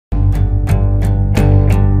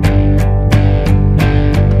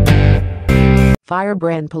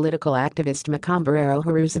FIREBRAND political activist Makomborero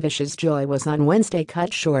Haruzivishe's joy was on Wednesday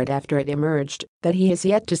cut short after it emerged that he has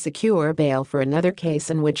yet to secure bail for another case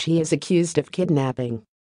in which he is accused of kidnapping.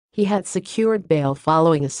 He had secured bail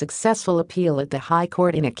following a successful appeal at the High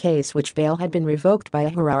Court in a case which bail had been revoked by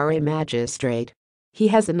a Harare magistrate. He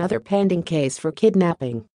has another pending case for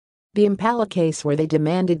kidnapping. The Impala case where they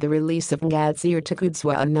demanded the release of Ngadzir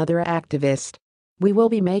Takudzwa, another activist. We will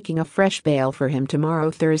be making a fresh bail for him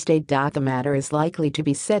tomorrow, Thursday. The matter is likely to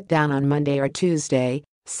be set down on Monday or Tuesday,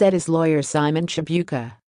 said his lawyer Simon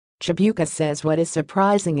Chibuka. Chibuka says what is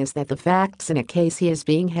surprising is that the facts in a case he is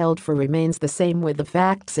being held for remains the same with the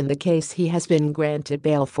facts in the case he has been granted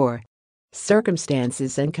bail for.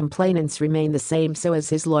 Circumstances and complainants remain the same, so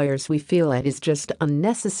as his lawyers we feel it is just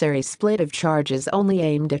unnecessary split of charges only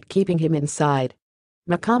aimed at keeping him inside.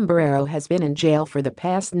 Makomborero has been in jail for the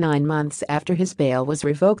past 9 months after his bail was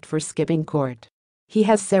revoked for skipping court. He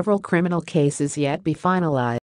has several criminal cases yet be finalized.